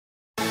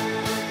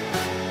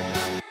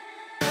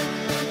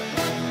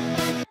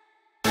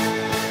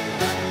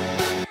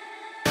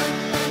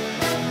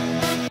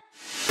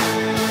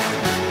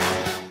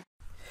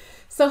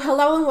So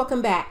hello and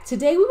welcome back.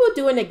 Today we will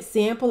do an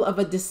example of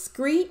a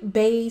discrete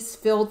Bayes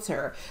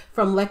filter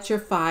from lecture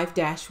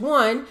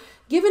 5-1.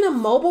 Given a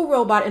mobile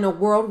robot in a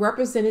world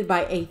represented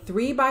by a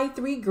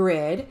 3x3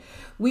 grid,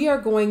 we are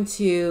going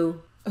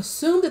to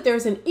assume that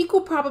there's an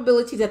equal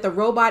probability that the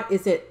robot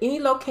is at any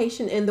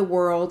location in the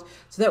world.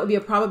 So that would be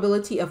a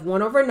probability of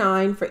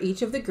 1/9 for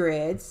each of the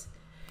grids.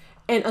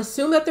 And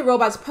assume that the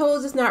robot's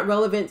pose is not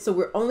relevant, so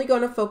we're only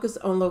going to focus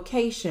on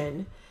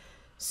location.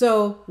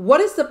 So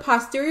what is the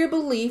posterior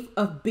belief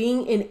of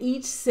being in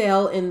each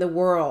cell in the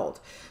world?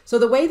 So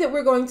the way that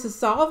we're going to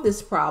solve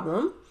this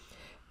problem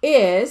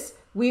is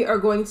we are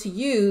going to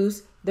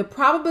use the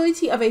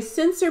probability of a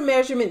sensor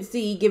measurement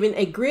Z given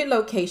a grid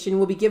location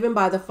will be given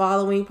by the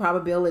following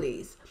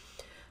probabilities.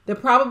 The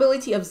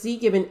probability of Z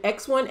given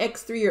x1,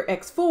 x3, or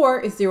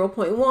x4 is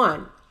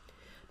 0.1.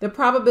 The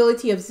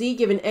probability of Z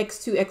given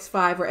x2,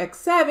 x5, or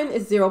x7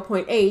 is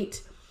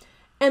 0.8.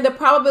 And the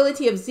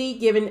probability of Z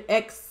given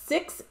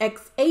x6,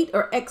 x8,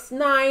 or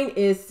x9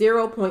 is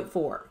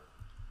 0.4.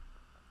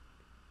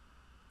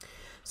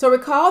 So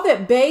recall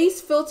that Bayes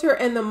filter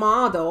and the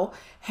model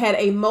had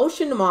a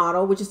motion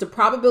model, which is the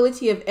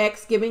probability of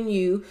x given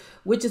u,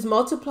 which is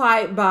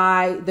multiplied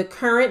by the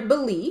current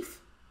belief.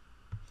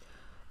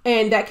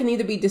 And that can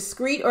either be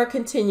discrete or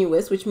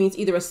continuous, which means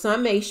either a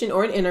summation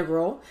or an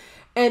integral.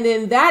 And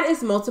then that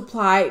is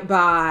multiplied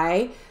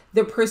by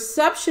the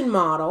perception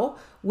model,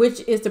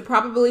 which is the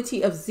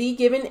probability of Z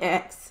given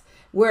x,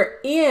 where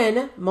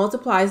n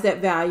multiplies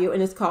that value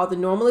and is called the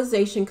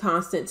normalization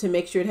constant to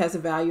make sure it has a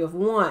value of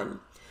 1.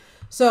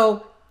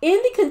 So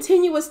in the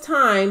continuous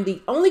time,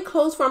 the only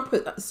closed form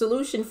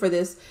solution for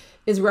this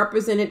is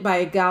represented by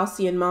a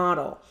Gaussian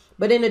model.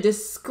 But in a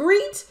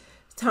discrete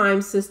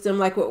time system,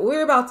 like what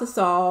we're about to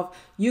solve,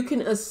 you can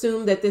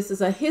assume that this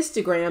is a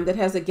histogram that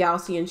has a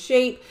Gaussian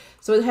shape.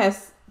 So it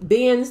has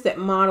bins that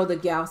model the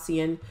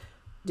Gaussian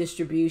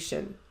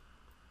distribution.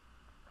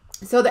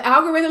 So the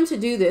algorithm to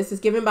do this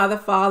is given by the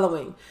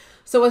following.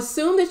 So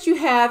assume that you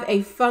have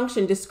a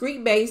function,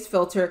 discrete Bayes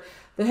filter,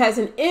 that has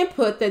an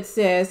input that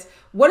says,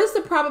 what is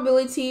the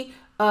probability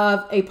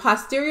of a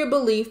posterior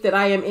belief that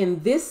I am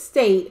in this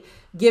state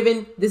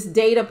given this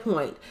data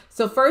point?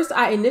 So first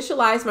I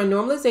initialize my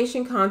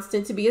normalization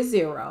constant to be a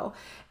 0.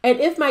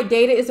 And if my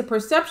data is a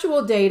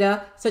perceptual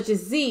data, such as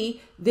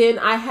Z, then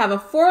I have a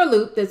for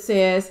loop that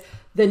says,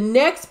 the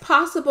next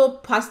possible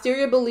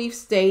posterior belief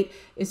state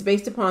is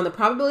based upon the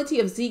probability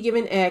of Z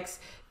given x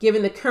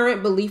given the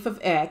current belief of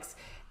x,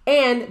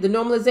 and the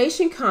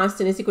normalization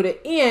constant is equal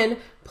to n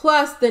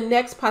plus the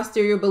next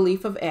posterior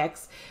belief of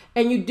x.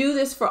 And you do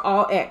this for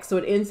all x, so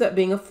it ends up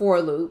being a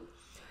for loop.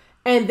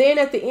 And then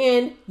at the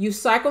end, you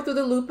cycle through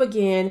the loop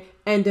again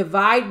and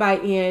divide by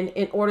n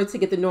in order to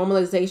get the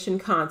normalization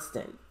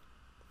constant.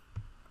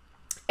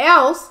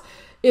 Else,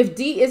 if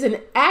D is an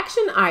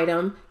action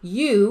item,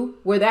 U,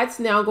 where that's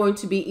now going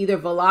to be either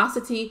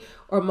velocity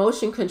or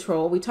motion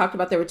control, we talked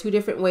about there were two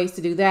different ways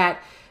to do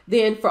that,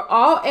 then for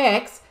all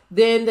x,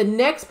 then the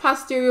next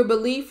posterior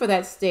belief for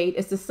that state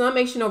is the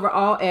summation over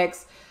all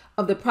x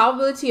of the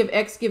probability of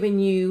x given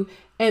U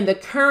and the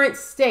current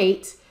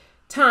state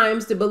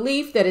times the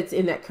belief that it's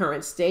in that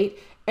current state.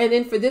 And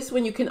then for this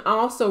one, you can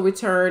also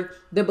return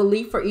the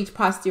belief for each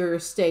posterior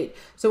state.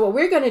 So what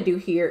we're going to do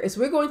here is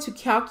we're going to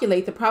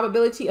calculate the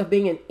probability of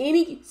being in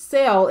any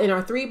cell in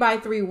our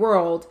 3x3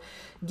 world,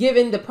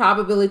 given the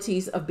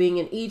probabilities of being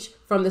in each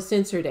from the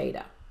sensor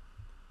data.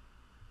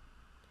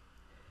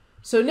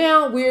 So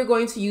now we're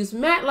going to use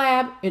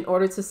Matlab in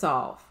order to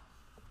solve.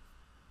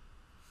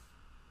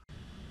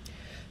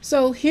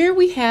 So here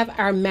we have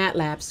our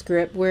Matlab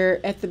script where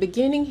at the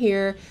beginning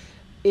here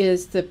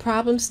is the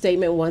problem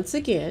statement once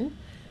again.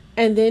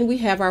 And then we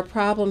have our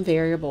problem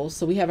variables.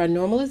 So we have our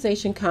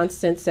normalization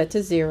constant set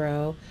to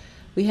 0.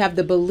 We have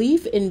the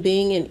belief in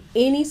being in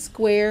any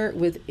square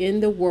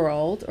within the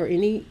world or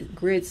any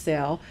grid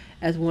cell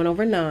as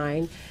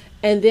 1/9.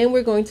 And then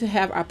we're going to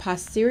have our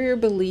posterior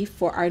belief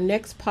for our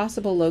next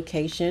possible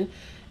location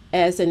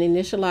as an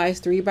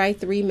initialized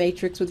 3x3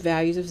 matrix with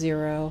values of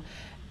 0.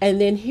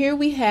 And then here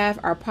we have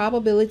our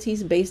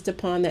probabilities based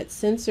upon that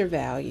sensor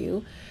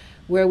value,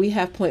 where we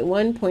have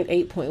 0.1,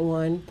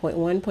 0.8.1,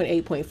 0.1,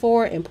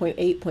 0.8.4, and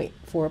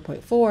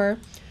 0.8.4.4.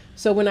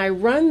 So when I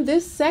run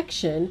this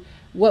section,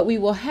 what we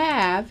will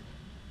have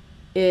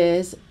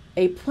is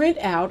a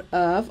printout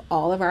of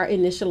all of our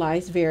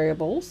initialized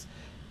variables,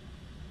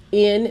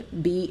 N,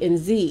 B, and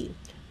Z.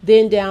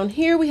 Then down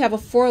here we have a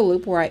for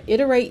loop where I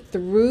iterate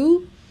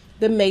through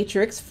the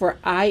matrix for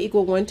I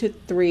equal 1 to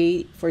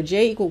 3, for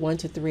J equal 1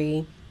 to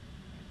 3,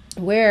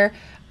 where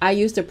I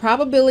use the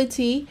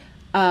probability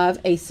of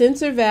a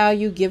sensor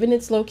value given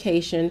its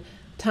location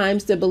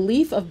times the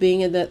belief of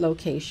being in that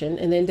location.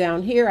 And then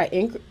down here,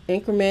 I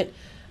increment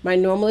my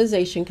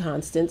normalization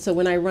constant. So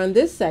when I run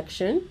this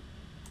section,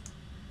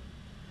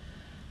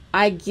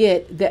 I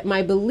get that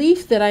my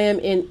belief that I am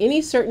in any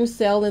certain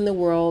cell in the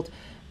world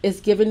is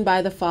given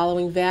by the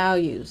following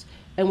values.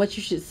 And what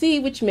you should see,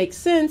 which makes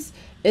sense,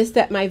 is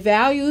that my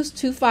values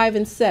 2, 5,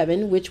 and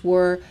 7, which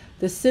were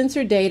the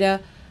sensor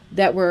data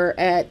that were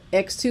at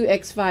X2,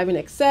 X5, and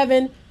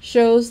X7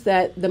 shows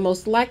that the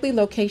most likely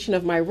location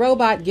of my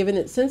robot, given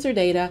its sensor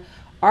data,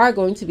 are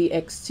going to be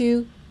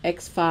X2,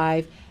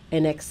 X5,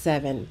 and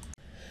X7.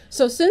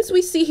 So since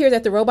we see here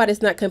that the robot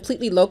is not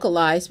completely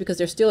localized because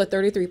there's still a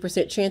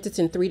 33% chance it's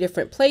in 3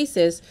 different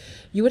places,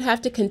 you would have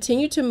to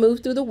continue to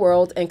move through the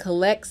world and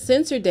collect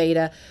sensor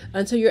data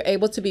until you're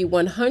able to be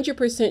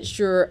 100%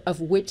 sure of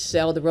which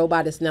cell the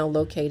robot is now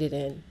located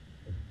in.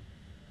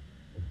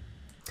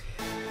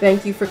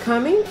 Thank you for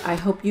coming. I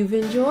hope you've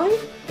enjoyed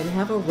and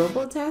have a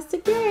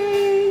robotastic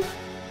day.